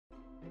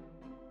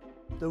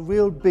The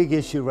real big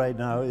issue right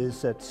now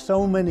is that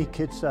so many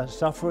kids are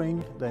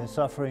suffering. They're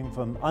suffering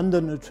from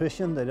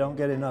undernutrition. They don't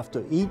get enough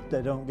to eat.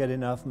 They don't get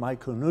enough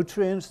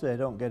micronutrients. They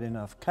don't get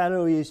enough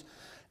calories.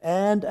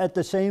 And at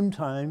the same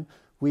time,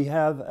 we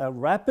have a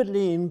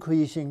rapidly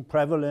increasing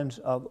prevalence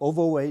of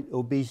overweight,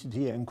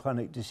 obesity, and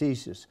chronic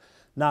diseases.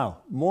 Now,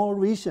 more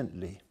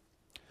recently,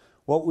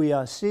 what we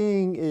are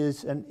seeing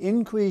is an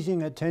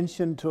increasing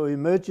attention to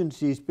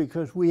emergencies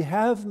because we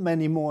have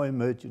many more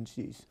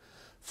emergencies.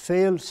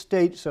 Failed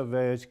states of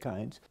various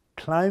kinds.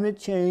 Climate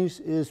change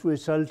is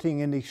resulting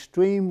in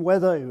extreme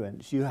weather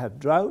events. You have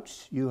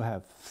droughts, you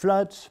have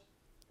floods,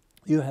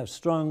 you have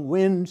strong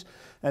winds,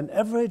 and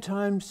every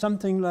time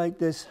something like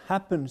this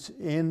happens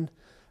in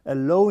a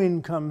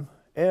low-income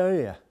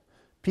area,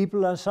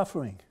 people are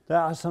suffering. There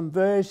are some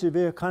very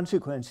severe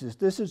consequences.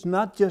 This is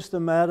not just a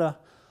matter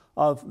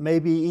of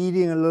maybe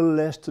eating a little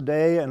less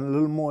today and a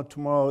little more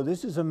tomorrow.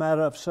 This is a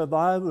matter of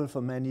survival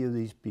for many of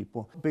these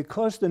people.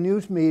 Because the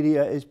news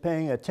media is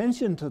paying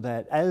attention to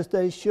that, as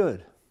they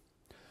should,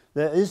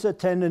 there is a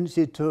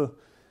tendency to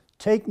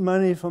take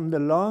money from the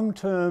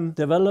long-term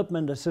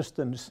development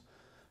assistance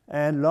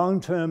and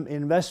long-term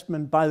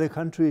investment by the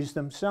countries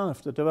themselves,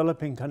 the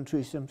developing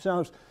countries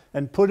themselves,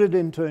 and put it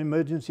into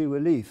emergency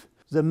relief.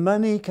 The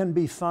money can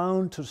be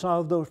found to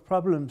solve those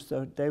problems.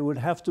 They would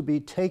have to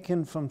be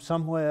taken from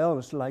somewhere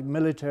else, like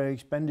military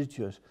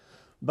expenditures.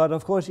 But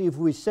of course, if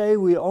we say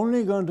we're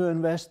only going to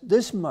invest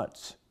this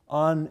much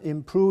on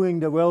improving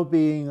the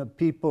well-being of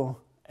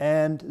people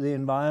and the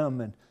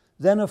environment,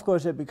 then of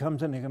course it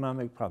becomes an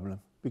economic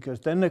problem. Because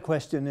then the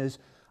question is,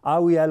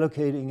 are we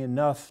allocating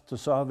enough to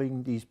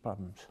solving these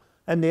problems?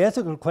 And the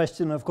ethical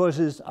question, of course,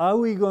 is, are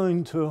we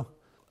going to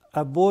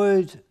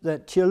avoid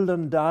that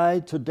children die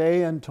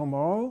today and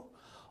tomorrow?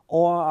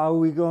 Or are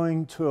we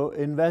going to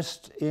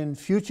invest in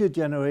future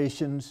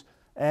generations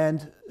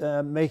and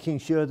making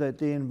sure that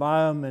the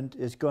environment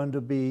is going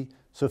to be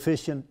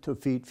sufficient to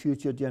feed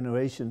future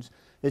generations?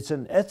 It's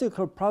an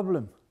ethical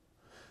problem.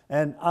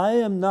 And I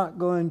am not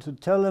going to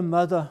tell a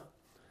mother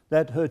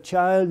that her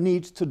child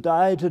needs to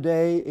die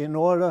today in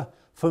order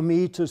for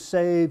me to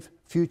save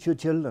future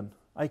children.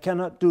 I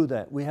cannot do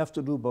that. We have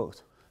to do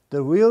both.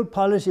 The real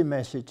policy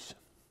message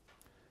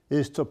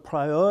is to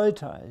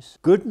prioritize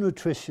good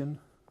nutrition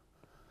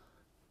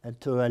and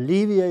to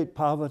alleviate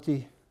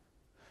poverty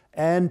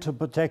and to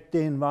protect the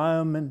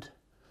environment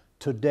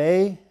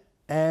today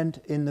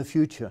and in the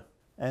future.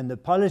 And the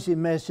policy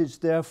message,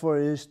 therefore,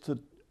 is to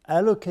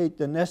allocate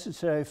the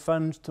necessary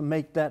funds to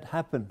make that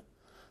happen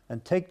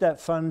and take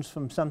that funds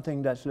from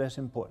something that's less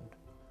important.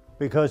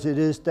 Because it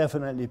is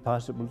definitely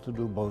possible to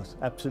do both.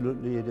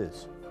 Absolutely it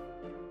is.